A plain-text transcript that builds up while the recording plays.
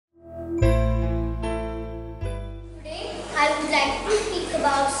I would like to speak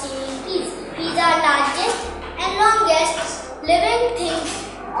about singing trees. Trees are largest and longest living things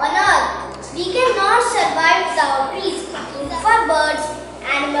on earth. We cannot survive without trees, for birds,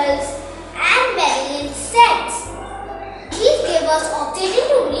 animals, and many insects. Trees give us oxygen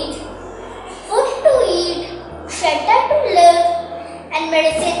to breathe, food to eat, shelter to live, and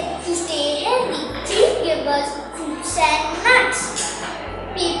medicine to stay healthy. Trees give us fruits and nuts,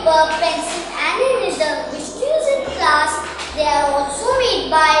 paper, pencil, and eraser which we use in class. They are also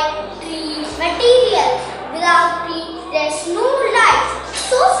made by tree material. Without tree, there is no life.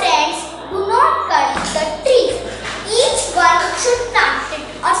 So friends, do not cut the trees. Each one should plant it